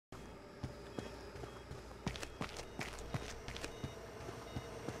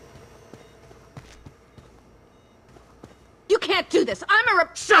can't do this. I'm a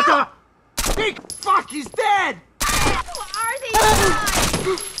Shut up! Hey, fuck, he's dead! Who are these guys?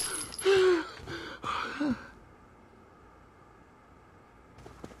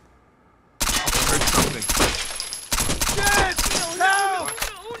 I heard something. Shit! No!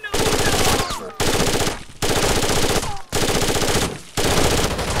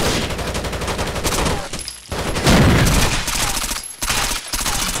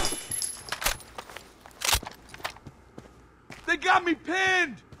 They got me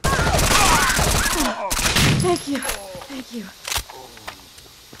pinned! Thank you. Thank you.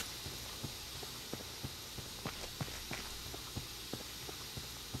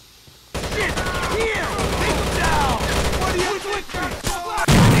 Shit! Here! Take him down! What are you doing?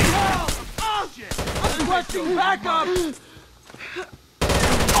 Help! Oh, shit! I'm requesting backup!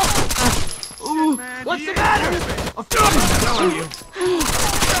 Ooh, man, what's the matter? I'm telling you.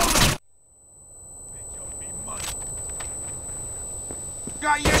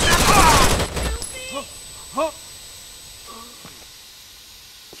 Got you now! Huh?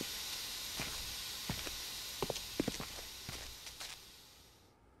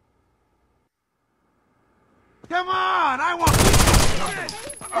 Come on! I want...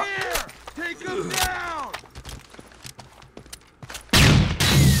 Here! Take him down!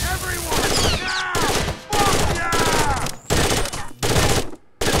 Everyone! Now! Fuck yeah!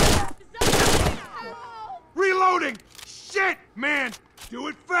 Reloading! Shit, man! Do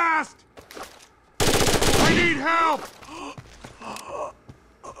it fast! I need help!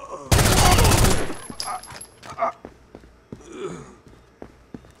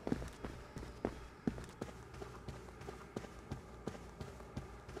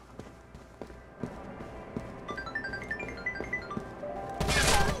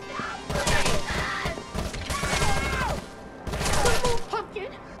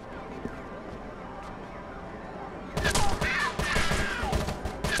 Pumpkin.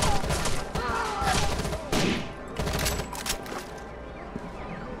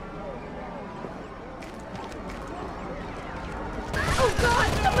 Oh God!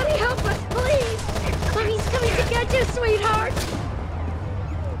 Somebody help us, please! Mommy's coming to get you, sweetheart!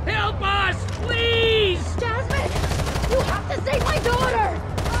 Help us, please! Jasmine! You have to save my daughter!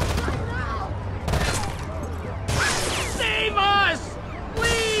 Save us!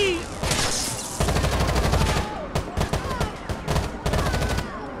 Please!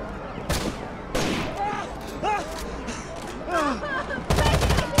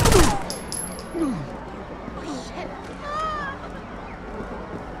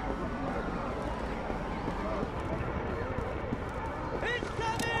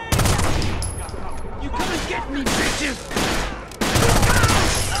 You come and get me, bitches!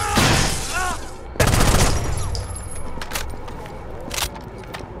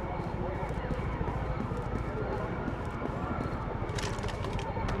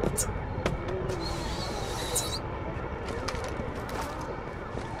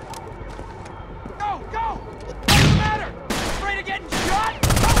 Go! Go! What's the matter? Afraid of getting shot?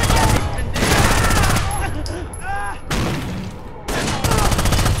 Come and get me!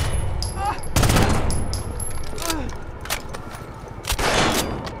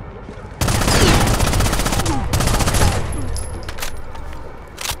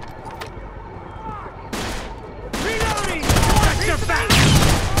 Reloading! Watch your back!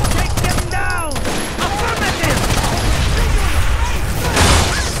 Take them down! Affirmative!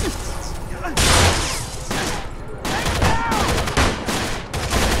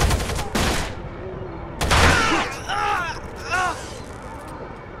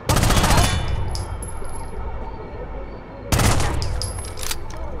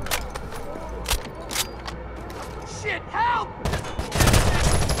 Shit, help!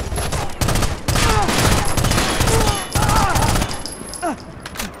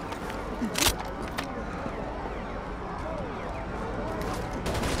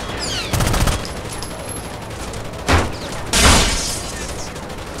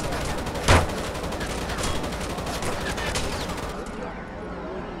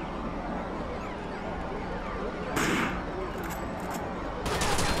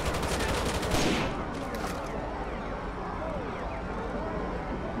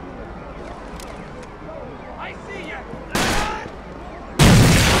 I see you!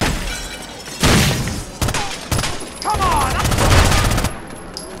 Come on!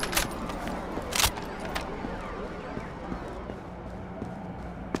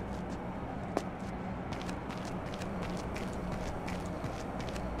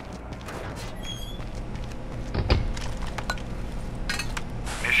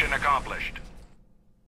 Mission accomplished.